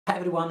Hi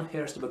everyone,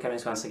 here's the Book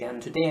Chemist once again.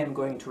 Today I'm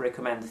going to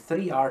recommend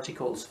 3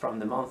 articles from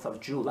the month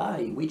of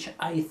July, which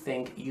I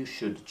think you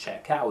should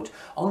check out.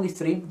 Only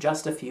 3,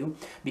 just a few,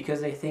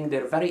 because I think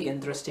they're very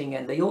interesting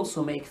and they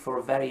also make for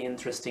a very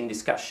interesting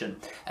discussion.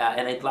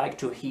 And I'd like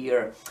to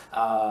hear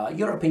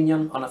your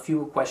opinion on a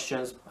few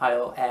questions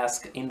I'll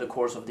ask in the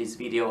course of this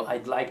video.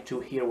 I'd like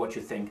to hear what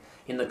you think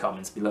in the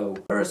comments below.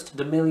 First,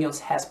 The Millions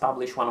has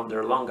published one of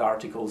their long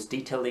articles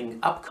detailing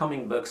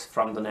upcoming books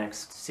from the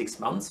next 6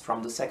 months,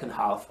 from the second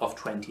half of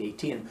 2018.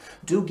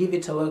 Do give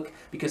it a look,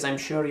 because I'm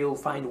sure you'll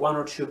find 1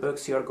 or 2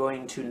 books you're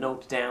going to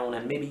note down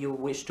and maybe you'll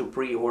wish to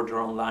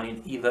pre-order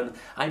online even.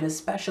 I'm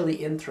especially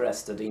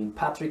interested in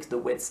Patrick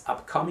DeWitt's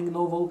upcoming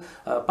novel.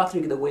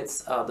 Patrick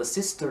DeWitt's The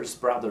Sisters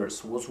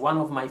Brothers was one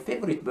of my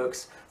favorite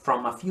books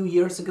from a few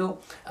years ago.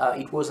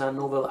 It was a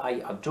novel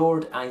I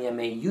adored. I am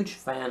a huge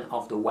fan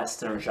of the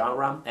Western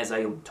genre, as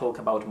I'll talk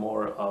about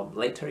more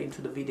later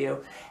into the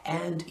video,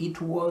 and it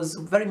was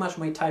very much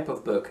my type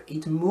of book.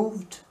 It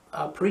moved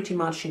pretty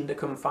much in the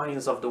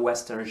confines of the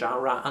Western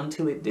genre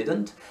until it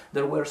didn't.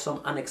 There were some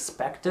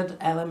unexpected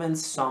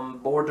elements, some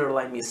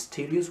borderline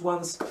mysterious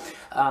ones.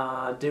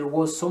 There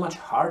was so much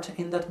heart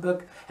in that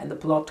book, and the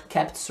plot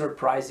kept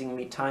surprising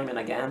me time and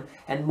again,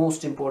 and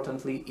most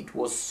importantly, it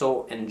was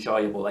so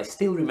enjoyable. I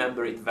still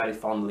remember it very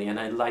fondly, and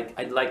I'd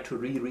like to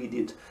reread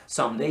it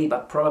someday,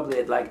 but probably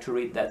I'd like to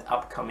read that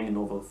upcoming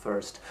novel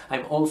first.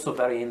 I'm also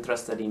very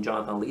interested in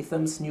Jonathan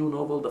Letham's new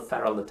novel, The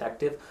Feral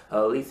Detective.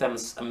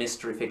 Letham's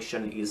mystery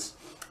fiction is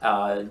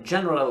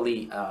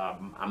generally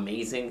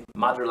amazing.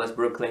 Motherless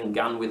Brooklyn,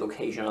 Gun with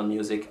Occasional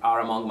Music are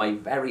among my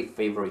very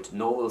favorite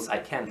novels. I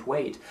can't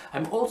wait.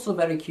 I'm also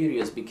very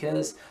curious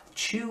because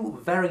 2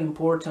 very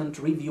important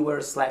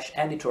reviewers /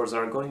 editors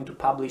are going to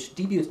publish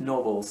debut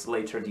novels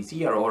later this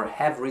year, or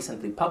have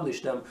recently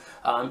published them.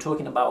 I'm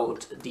talking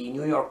about the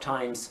New York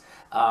Times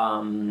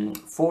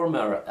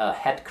former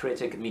head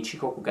critic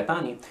Michiko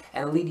Kugatani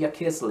and Lydia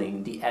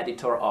Kisling, the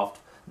editor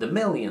of The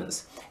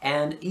Millions.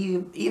 And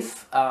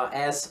if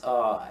as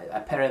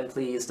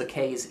apparently is the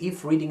case,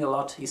 if reading a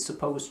lot is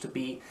supposed to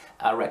be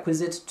a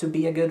requisite to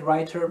be a good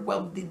writer,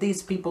 well,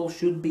 these people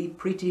should be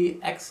pretty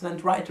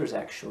excellent writers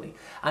actually.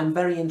 I'm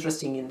very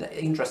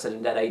interested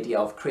in that idea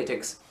of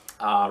critics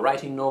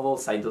writing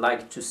novels. I'd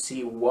like to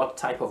see what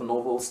type of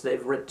novels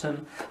they've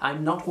written.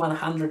 I'm not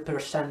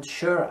 100%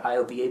 sure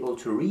I'll be able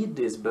to read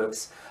these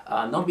books,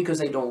 not because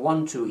I don't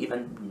want to,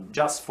 even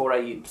just for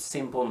a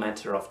simple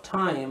matter of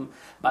time,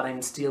 but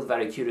I'm still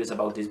very curious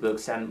about these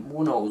books, and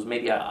who knows,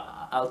 maybe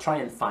I'll try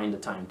and find the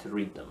time to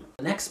read them.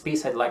 The next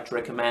piece I'd like to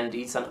recommend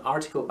is an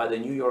article by the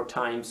New York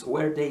Times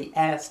where they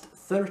asked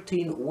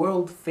 13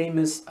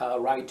 world-famous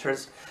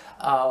writers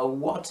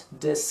what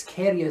the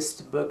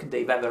scariest book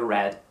they've ever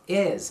read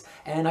is,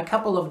 and a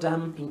couple of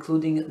them,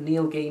 including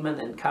Neil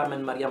Gaiman and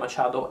Carmen Maria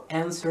Machado,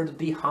 answered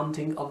The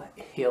Haunting of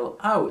Hill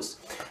House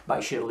by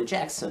Shirley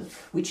Jackson,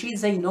 which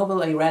is a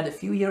novel I read a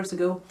few years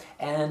ago,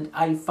 and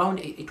I found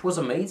it was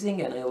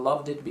amazing, and I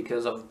loved it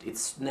because of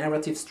its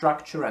narrative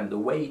structure and the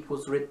way it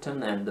was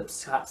written and the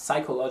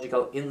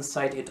psychological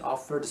insight it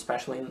offered,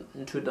 especially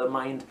into the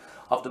mind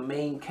of the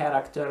main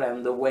character,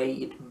 and the way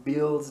it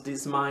builds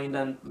this mind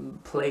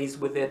and plays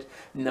with it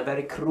in a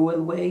very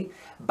cruel way.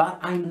 But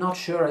I'm not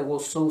sure I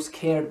was so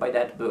scared by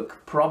that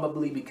book,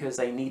 probably because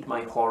I need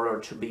my horror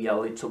to be a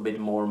little bit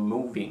more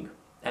moving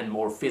and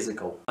more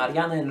physical.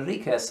 Mariana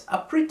Enriquez, a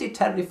pretty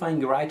terrifying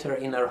writer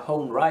in her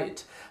own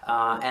right,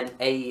 and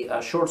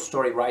a short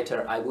story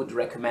writer I would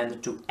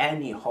recommend to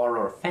any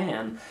horror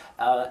fan,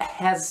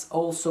 has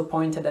also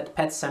pointed at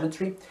Pet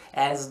Sematary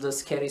as the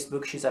scariest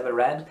book she's ever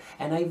read,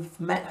 and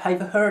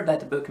I've heard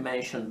that book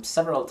mentioned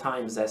several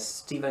times as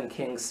Stephen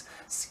King's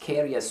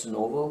scariest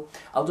novel.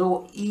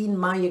 Although in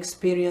my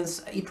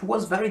experience it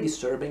was very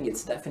disturbing.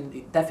 It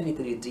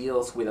definitely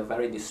deals with a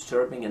very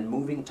disturbing and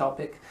moving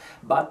topic,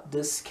 but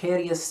the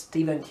scariest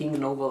Stephen King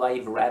novel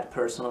I've read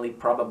personally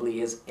probably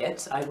is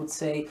it, I would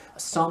say.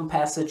 Some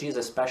passages,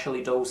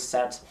 especially those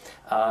set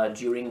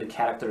during the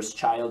character's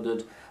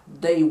childhood,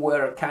 they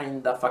were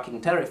kinda fucking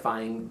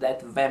terrifying.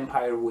 That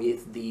vampire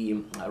with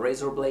the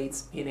razor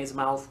blades in his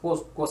mouth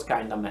was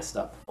kinda messed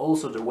up.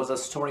 Also, there was a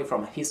story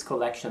from his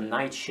collection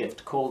Night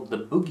Shift called The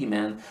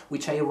Boogeyman,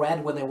 which I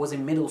read when I was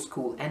in middle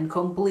school and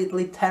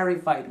completely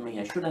terrified me.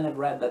 I shouldn't have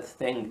read that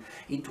thing.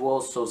 It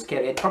was so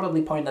scary. I'd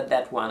probably point at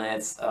that one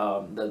as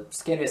the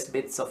scariest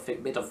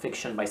bit of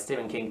fiction by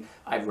Stephen King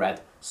I've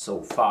read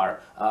so far.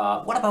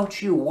 What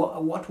about you?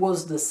 What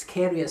was the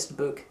scariest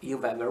book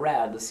you've ever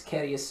read? The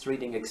scariest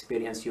reading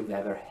experience you've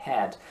ever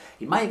had?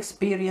 In my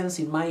experience,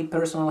 in my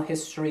personal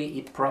history,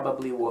 it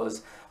probably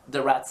was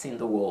The Rats in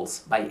the Walls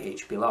by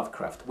H.P.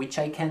 Lovecraft, which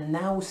I can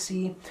now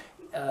see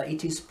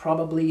it is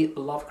probably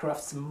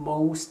Lovecraft's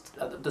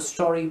the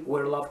story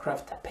where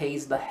Lovecraft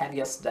pays the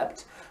heaviest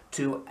debt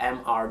to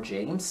M.R.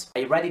 James.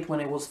 I read it when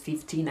I was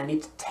 15 and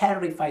it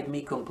terrified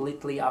me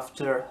completely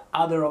after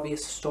other of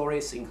his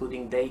stories,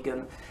 including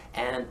Dagon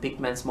and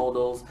Pigment's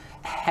Models,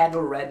 had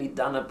already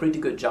done a pretty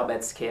good job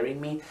at scaring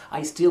me.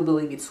 I still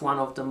believe it's one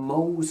of the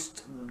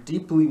most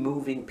deeply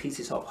moving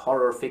pieces of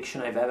horror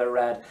fiction I've ever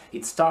read.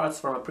 It starts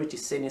from a pretty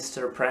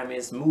sinister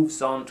premise,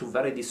 moves on to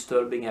very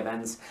disturbing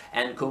events,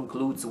 and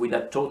concludes with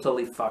a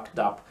totally fucked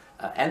up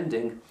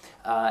ending.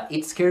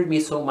 It scared me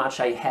so much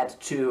I had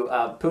to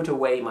put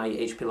away my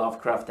H.P.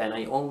 Lovecraft, and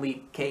I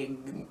only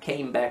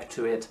came back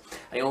to it.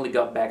 I only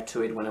got back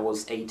to it when I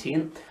was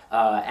 18,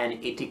 and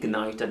it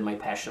ignited my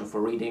passion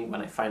for reading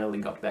when I finally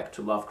got back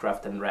to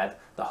Lovecraft and read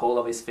the whole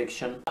of his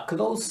fiction. A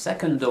close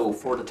second, though,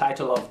 for the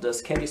title of the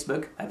scariest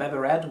book I've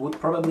ever read would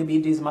probably be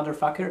this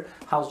motherfucker,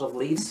 House of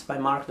Leaves by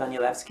Mark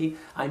Danielewski.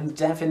 I'm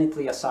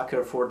definitely a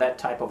sucker for that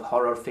type of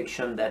horror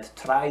fiction that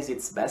tries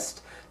its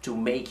best to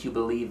make you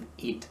believe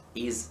it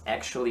is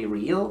actually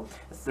real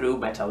through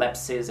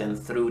metalepsis and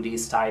through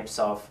these types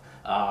of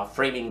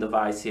framing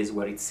devices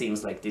where it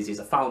seems like this is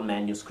a found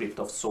manuscript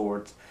of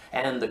sorts,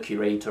 and the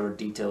curator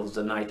details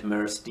the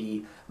nightmares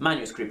the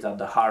manuscript at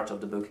the heart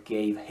of the book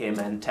gave him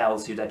and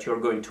tells you that you're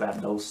going to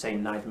have those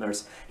same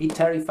nightmares. It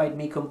terrified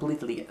me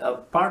completely.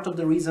 Part of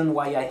the reason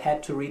why I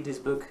had to read this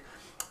book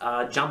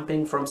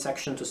jumping from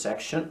section to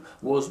section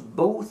was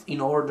both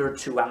in order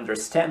to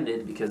understand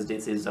it, because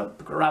this is a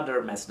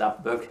rather messed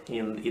up book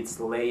in its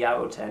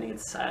layout, and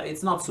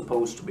it's not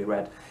supposed to be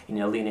read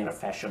in a linear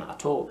fashion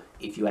at all,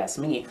 if you ask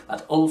me,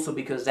 but also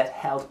because that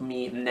helped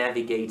me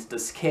navigate the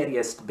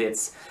scariest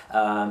bits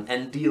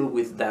and deal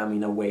with them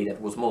in a way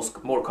that was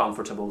more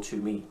comfortable to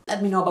me.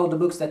 Let me know about the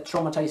books that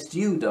traumatized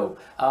you, though.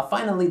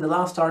 Finally, the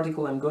last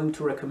article I'm going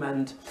to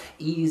recommend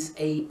is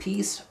a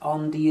piece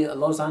on the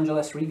Los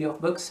Angeles Review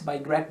of Books by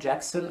Greg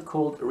Jackson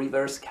called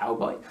Reverse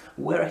Cowboy,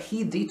 where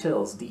he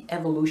details the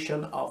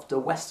evolution of the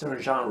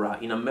Western genre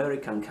in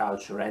American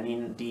culture,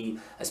 and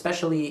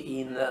especially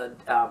in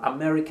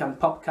American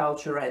pop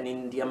culture and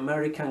in the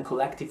American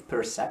collective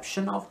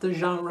perception of the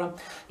genre.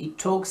 It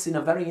talks in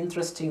a very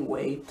interesting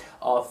way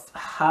of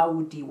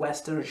how the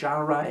Western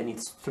genre and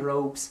its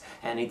tropes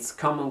and its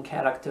common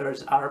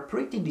characters are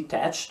pretty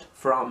detached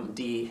from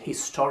the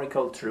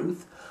historical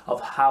truth of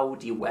how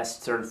the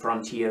Western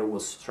frontier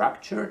was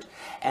structured,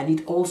 and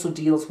it also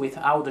deals with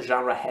how the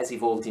genre has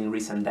evolved in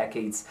recent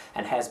decades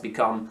and has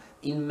become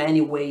in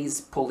many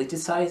ways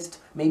politicized.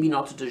 Maybe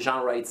not the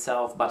genre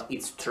itself, but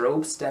its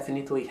tropes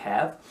definitely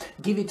have.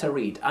 Give it a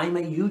read. I'm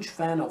a huge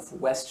fan of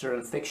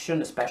Western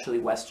fiction, especially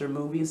Western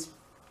movies.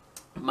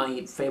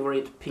 My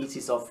favorite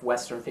pieces of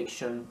Western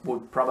fiction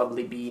would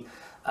probably be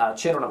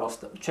C'era una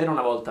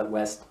volta al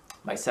West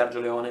by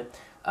Sergio Leone,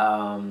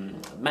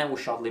 Man Who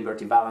Shot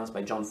Liberty Valance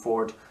by John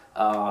Ford,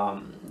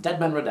 Dead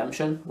Man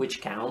Redemption,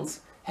 which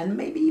counts, and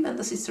maybe even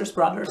The Sisters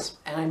Brothers.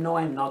 And I know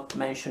I'm not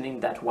mentioning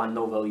that one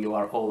novel you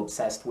are all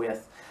obsessed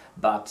with,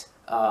 but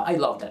I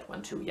love that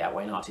one too. Yeah,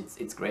 why not?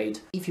 It's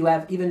great. If you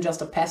have even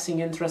just a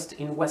passing interest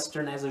in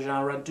Western as a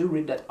genre, do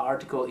read that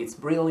article. It's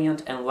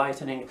brilliant,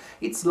 enlightening.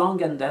 It's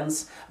long and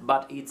dense,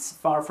 but it's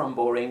far from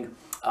boring.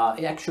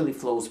 It actually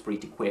flows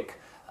pretty quick.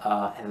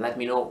 And let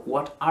me know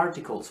what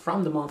articles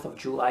from the month of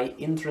July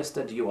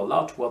interested you a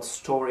lot, what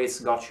stories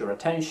got your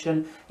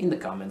attention in the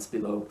comments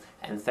below.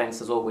 And thanks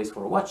as always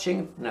for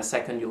watching. In a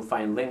second you'll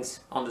find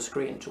links on the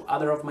screen to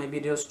other of my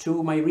videos,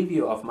 to my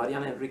review of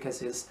Mariana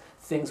Enriquez's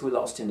Things We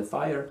Lost in the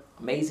Fire,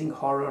 amazing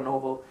horror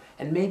novel,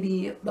 and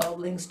maybe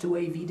links to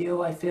a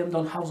video I filmed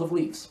on House of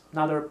Leaves,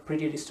 another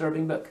pretty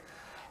disturbing book.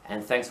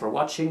 And thanks for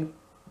watching.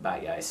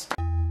 Bye guys.